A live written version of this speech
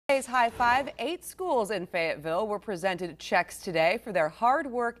Today's High Five, 8 schools in Fayetteville were presented checks today for their hard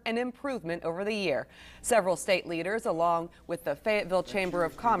work and improvement over the year. Several state leaders, along with the Fayetteville Chamber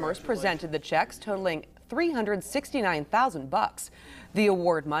of Commerce, presented the checks totaling $369,000. The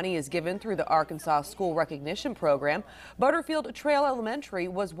award money is given through the Arkansas School Recognition Program. Butterfield Trail Elementary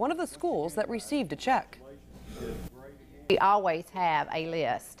was one of the schools that received a check. We always have a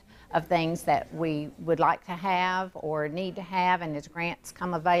list of things that we would like to have or need to have, and as grants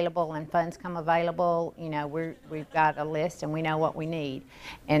come available and funds come available, you know, we've got a list and we know what we need.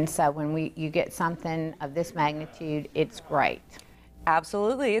 And so when you get something of this magnitude, it's great.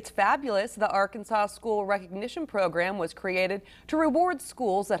 Absolutely. It's fabulous. The Arkansas School Recognition Program was created to reward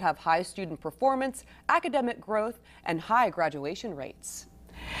schools that have high student performance, academic growth, and high graduation rates.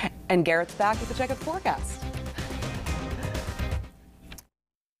 And Garrett's back with a check of the forecast.